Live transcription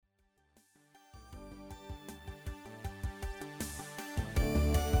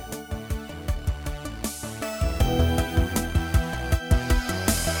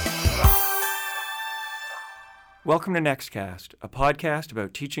Welcome to Nextcast, a podcast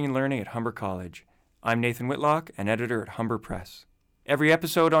about teaching and learning at Humber College. I'm Nathan Whitlock, an editor at Humber Press. Every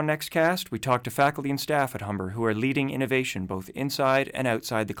episode on Nextcast, we talk to faculty and staff at Humber who are leading innovation both inside and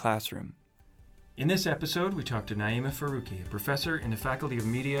outside the classroom. In this episode, we talk to Naima Faruqi, a professor in the Faculty of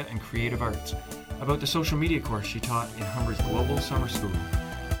Media and Creative Arts, about the social media course she taught in Humber's Global Summer School.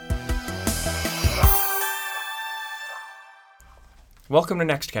 Welcome to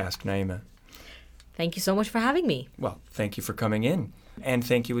Nextcast, Naima. Thank you so much for having me. Well, thank you for coming in. And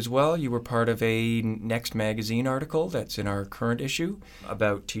thank you as well. You were part of a Next magazine article that's in our current issue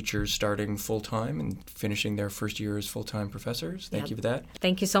about teachers starting full-time and finishing their first year as full-time professors. Thank you for that.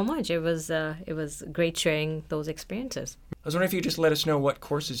 Thank you so much. It was great sharing those experiences. I was wondering if you could just let us know what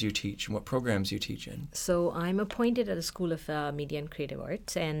courses you teach and what programs you teach in. So I'm appointed at the School of Media and Creative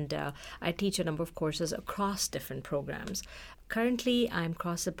Arts, and I teach a number of courses across different programs. Currently, I'm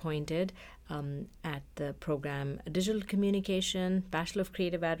cross-appointed at the program Digital Communication, Bachelor of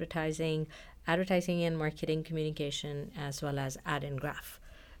Creative Advertising, Advertising and Marketing Communication, as well as Ad and Graph.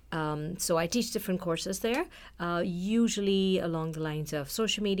 So I teach different courses there, usually along the lines of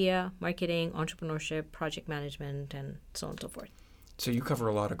social media, marketing, entrepreneurship, project management, and so on and so forth. So you cover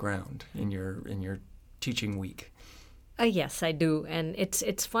a lot of ground in your teaching week. Yes, I do. And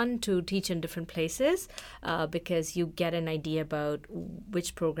it's fun to teach in different places because you get an idea about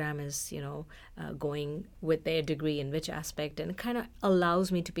which program is, going with their degree in which aspect. And it kind of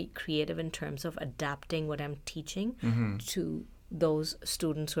allows me to be creative in terms of adapting what I'm teaching to those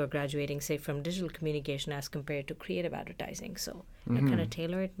students who are graduating, say, from digital communication as compared to creative advertising. So I kind of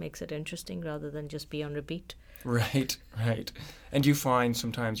tailor it, makes it interesting rather than just be on repeat. Right. And you find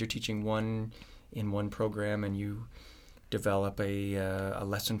sometimes you're teaching in one program and you develop a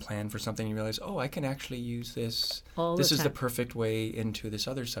lesson plan for something, you realize, I can actually use this. This is the perfect way into this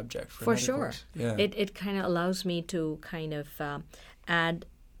other subject. For sure. Course. Yeah. It kind of allows me to kind of add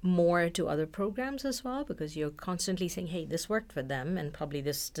more to other programs as well, because you're constantly saying, hey, this worked for them and probably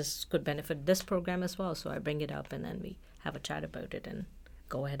this could benefit this program as well. So I bring it up and then we have a chat about it and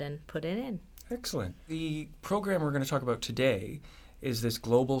go ahead and put it in. Excellent. The program we're going to talk about today is this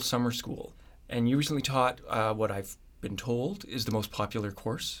Global Summer School. And you recently taught what I've been told is the most popular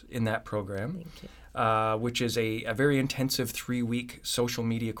course in that program, which is a very intensive 3-week social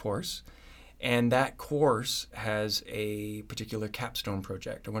media course. And that course has a particular capstone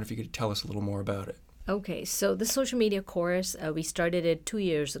project. I wonder if you could tell us a little more about it. Okay, so the social media course, we started it 2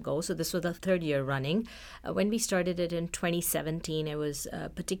 years ago, so this was the third year running. When we started it in 2017, it was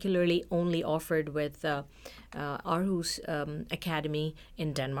particularly only offered with Aarhus Academy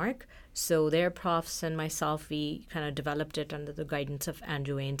in Denmark. So their profs and myself, we kind of developed it under the guidance of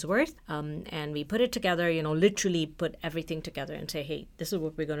Andrew Ainsworth. And we put it together, literally put everything together and say, hey, this is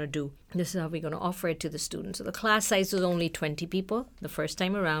what we're going to do. This is how we're going to offer it to the students. So the class size was only 20 people. The first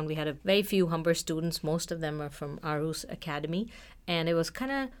time around, we had a very few Humber students. Most of them are from Aarhus Academy. And it was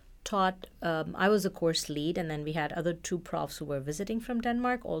kind of taught, I was a course lead, and then we had other 2 profs who were visiting from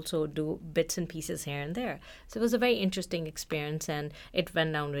Denmark also do bits and pieces here and there. So it was a very interesting experience, and it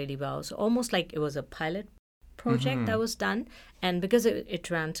went down really well. So almost like it was a pilot project that was done. And because it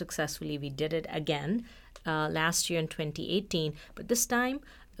ran successfully, we did it again last year in 2018. But this time,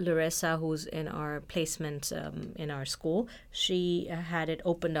 Larissa, who's in our placement in our school, she had it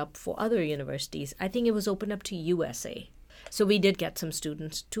opened up for other universities. I think it was opened up to USA. So we did get some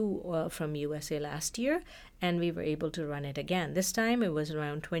students too from USA last year, and we were able to run it again. This time it was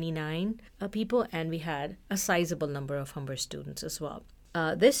around 29 people, and we had a sizable number of Humber students as well.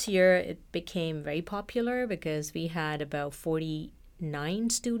 This year it became very popular because we had about 49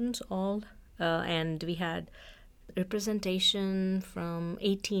 students all, and we had representation from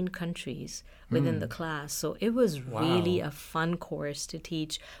 18 countries within the class. So it was really a fun course to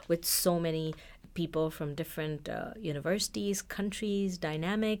teach with so many people from different universities, countries,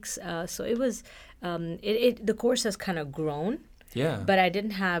 dynamics. So it was, the course has kind of grown. Yeah. But I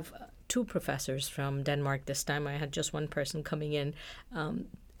didn't have 2 professors from Denmark this time. I had just 1 person coming in.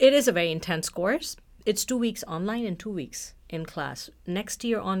 It is a very intense course. It's 2 weeks online and 2 weeks in class. Next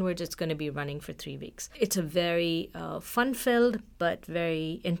year onwards, it's going to be running for 3 weeks. It's a very fun-filled but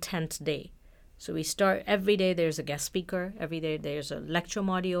very intense day. So we start every day, there's a guest speaker. Every day there's a lecture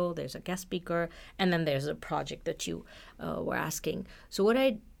module, there's a guest speaker, and then there's a project that you were asking. So what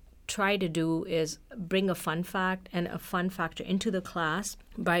I try to do is bring a fun fact and a fun factor into the class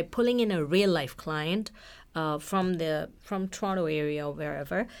by pulling in a real-life client from Toronto area or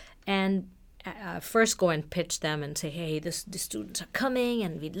wherever, and first go and pitch them and say, hey, the students are coming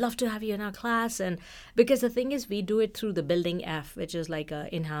and we'd love to have you in our class. And because the thing is, we do it through the Building F, which is like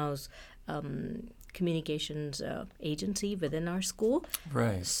a in-house communications agency within our school.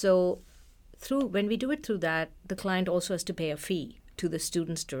 Right. So when we do it through that, the client also has to pay a fee to the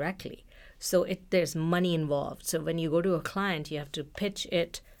students directly. So there's money involved. So when you go to a client, you have to pitch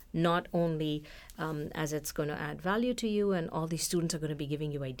it not only as it's going to add value to you and all these students are going to be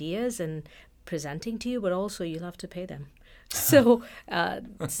giving you ideas and presenting to you, but also you'll have to pay them. So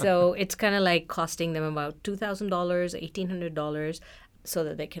it's kind of like costing them about $2,000, $1,800 so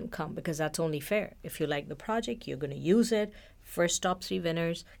that they can come, because that's only fair. If you like the project, you're going to use it. First top 3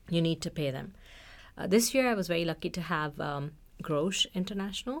 winners, you need to pay them. This year I was very lucky to have Grosh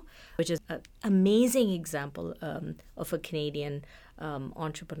International, which is an amazing example of a Canadian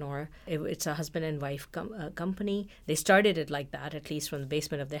entrepreneur. It's a husband and wife company. They started it like that, at least from the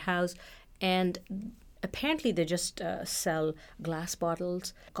basement of their house. And apparently they just sell glass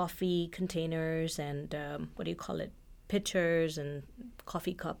bottles, coffee containers, and pitchers and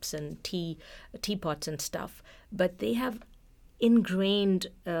coffee cups and teapots and stuff. But they have ingrained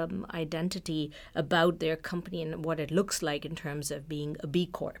identity about their company and what it looks like in terms of being a B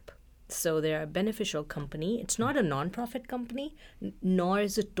Corp. So they're a beneficial company. It's not a non-profit company, nor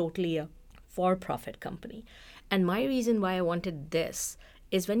is it totally a for-profit company. And my reason why I wanted this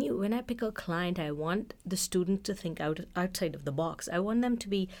is when I pick a client, I want the student to think outside of the box. I want them to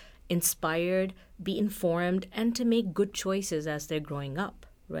be inspired, be informed, and to make good choices as they're growing up,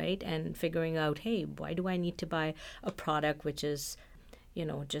 right? And figuring out, hey, why do I need to buy a product which is,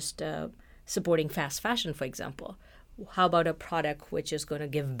 just supporting fast fashion, for example? How about a product which is going to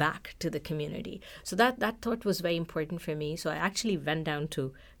give back to the community? So that thought was very important for me. So I actually went down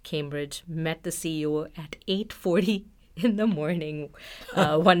to Cambridge, met the CEO at 8:40 in the morning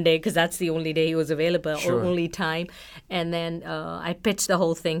one day, because that's the only day he was available, Sure. only time. And then I pitched the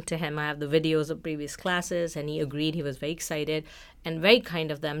whole thing to him. I have the videos of previous classes, and he agreed. He was very excited and very kind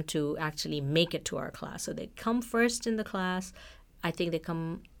of them to actually make it to our class. So they come first in the class. I think they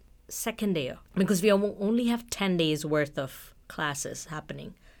come second day, because we only have 10 days worth of classes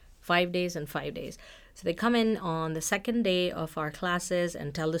happening, 5 days and 5 days. So they come in on the second day of our classes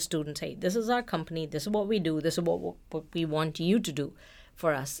and tell the students, hey, this is our company, this is what we do, this is what we want you to do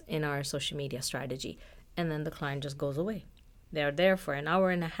for us in our social media strategy. And then the client just goes away. They're there for an hour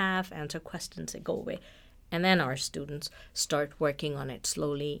and a half, answer questions, they go away. And then our students start working on it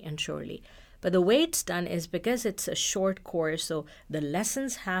slowly and surely. But the way it's done is because it's a short course, so the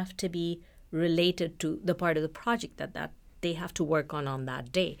lessons have to be related to the part of the project that they have to work on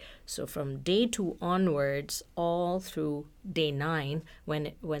that day. So from day 2 onwards, all through day 9,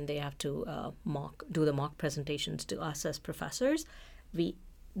 when they have to do the mock presentations to us as professors, we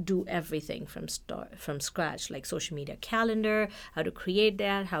do everything from scratch, like social media calendar, how to create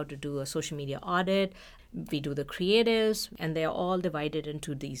that, how to do a social media audit. We do the creatives, and they're all divided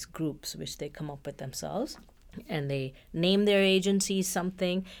into these groups, which they come up with themselves. And they name their agency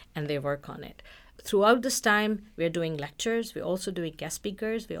something, and they work on it. Throughout this time, we're doing lectures. We're also doing guest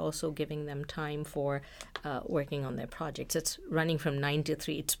speakers. We're also giving them time for working on their projects. It's running from 9 to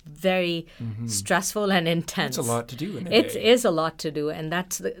 3. It's very stressful and intense. It's a lot to do in a day. It is a lot to do, and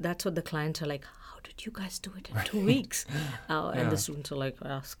that's what the clients are like, how did you guys do it in 2 weeks? And the students are like,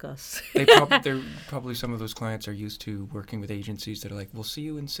 ask us. They're probably some of those clients are used to working with agencies that are like, we'll see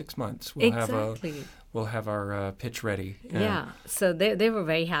you in 6 months. We'll have our pitch ready. Yeah. So they were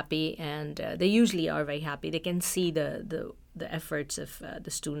very happy, and they usually are very happy. They can see the efforts of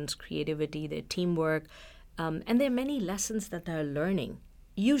the students' creativity, their teamwork, and there are many lessons that they're learning.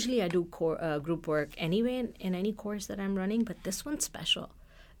 Usually I do group work anyway in any course that I'm running, but this one's special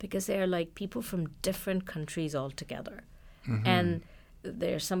because they're like people from different countries all together. Mm-hmm. And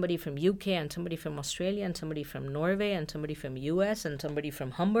there's somebody from UK and somebody from Australia and somebody from Norway and somebody from US and somebody from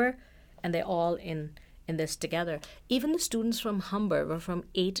Humber, and they're all in this together. Even the students from Humber were from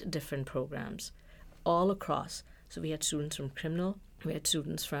 8 different programs all across. So we had students from criminal, we had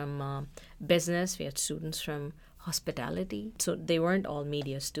students from business, we had students from hospitality. So they weren't all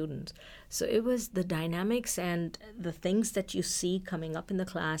media students. So it was the dynamics and the things that you see coming up in the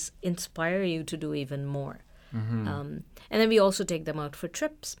class inspire you to do even more. Mm-hmm. And then we also take them out for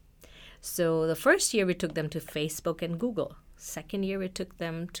trips. So the first year we took them to Facebook and Google. Second year we took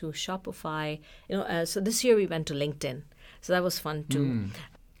them to Shopify. So this year we went to LinkedIn. So that was fun too.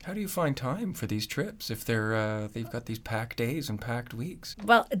 How do you find time for these trips if they've got these packed days and packed weeks?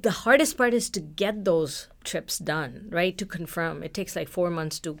 Well, the hardest part is to get those trips done, right? To confirm. It takes like 4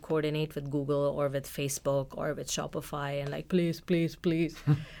 months to coordinate with Google or with Facebook or with Shopify and like, please.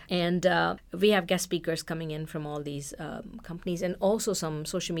 And we have guest speakers coming in from all these companies and also some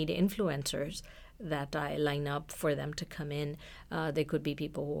social media influencers that I line up for them to come in. They could be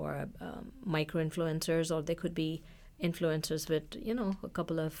people who are micro-influencers, or they could be influencers with, a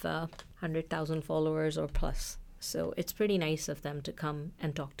couple of 100,000 followers or plus. So it's pretty nice of them to come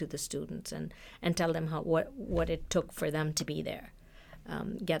and talk to the students and tell them what it took for them to be there,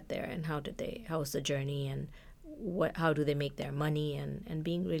 get there, and how was the journey, and how do they make their money, and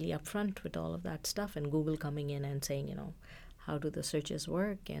being really upfront with all of that stuff, and Google coming in and saying, how do the searches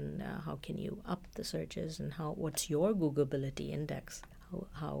work, and how can you up the searches, and what's your Googleability index,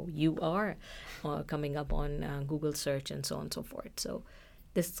 how you are coming up on Google search, and so on and so forth. So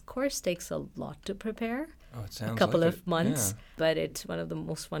this course takes a lot to prepare. Oh, it sounds a couple like of months, but it's one of the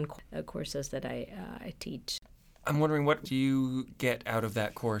most fun courses that I teach. I'm wondering, what do you get out of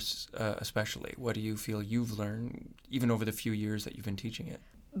that course especially? What do you feel you've learned, even over the few years that you've been teaching it?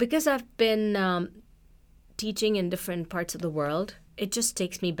 Because I've been teaching in different parts of the world, it just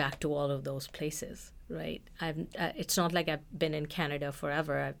takes me back to all of those places, right? It's not like I've been in Canada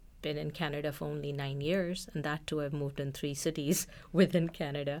forever. I've been in Canada for only 9 years, and that too I've moved in 3 cities within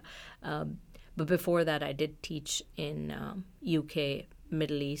Canada. But before that, I did teach in UK,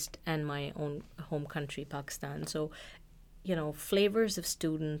 Middle East, and my own home country, Pakistan. So, flavors of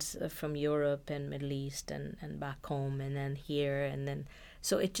students from Europe and Middle East and back home, and then here, and then,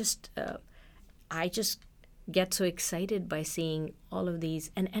 so it just, I just get so excited by seeing all of these.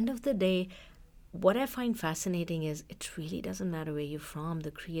 And end of the day, what I find fascinating is it really doesn't matter where you're from.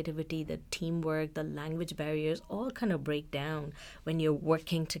 The creativity, the teamwork, the language barriers all kind of break down when you're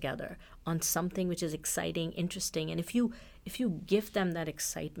working together on something which is exciting, interesting. And if you give them that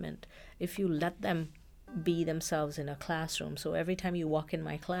excitement, if you let them be themselves in a classroom. So every time you walk in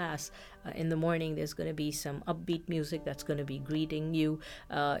my class in the morning, there's going to be some upbeat music that's going to be greeting you.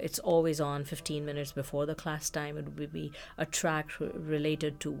 It's always on 15 minutes before the class time. It would be a track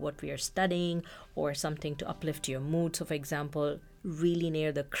related to what we are studying, or something to uplift your mood. So for example, really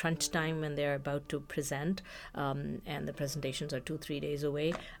near the crunch time when they're about to present, and the presentations are 2-3 days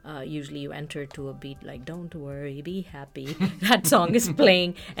away, usually you enter to a beat like "Don't Worry, Be Happy." That song is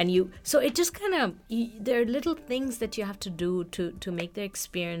playing, and so it just kind of, there are little things that you have to do to make their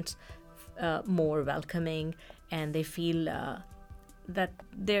experience more welcoming, and they feel that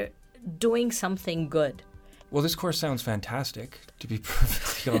they're doing something good. Well, this course sounds fantastic, to be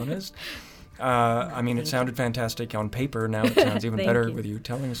perfectly honest. It sounded fantastic on paper. Now it sounds even better with you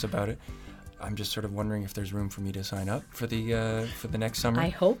telling us about it. I'm just sort of wondering if there's room for me to sign up for the next summer. I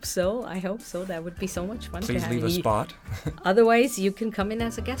hope so. That would be so much fun. Please leave a spot. Otherwise, you can come in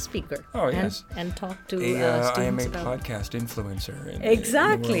as a guest speaker. Oh, yes. And talk to students I am a about podcast influencer in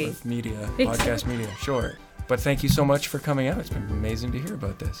exactly. the world of media, podcast media, sure. But thank you so much for coming out. It's been amazing to hear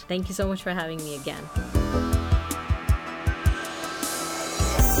about this. Thank you so much for having me again.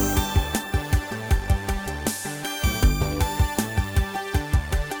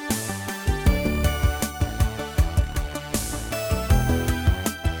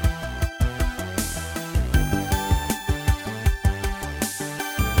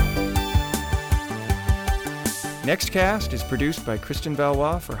 Nextcast is produced by Kristen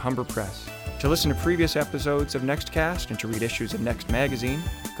Valois for Humber Press. To listen to previous episodes of Nextcast and to read issues of Next Magazine,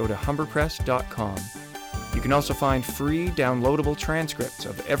 go to humberpress.com. You can also find free downloadable transcripts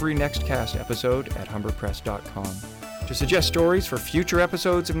of every Nextcast episode at humberpress.com. To suggest stories for future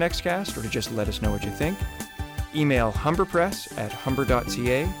episodes of Nextcast, or to just let us know what you think, email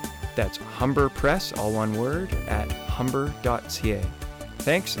humberpress@humber.ca. That's humberpress, all one word, @humber.ca.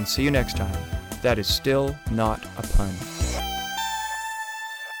 Thanks, and see you next time. That is still not a pun.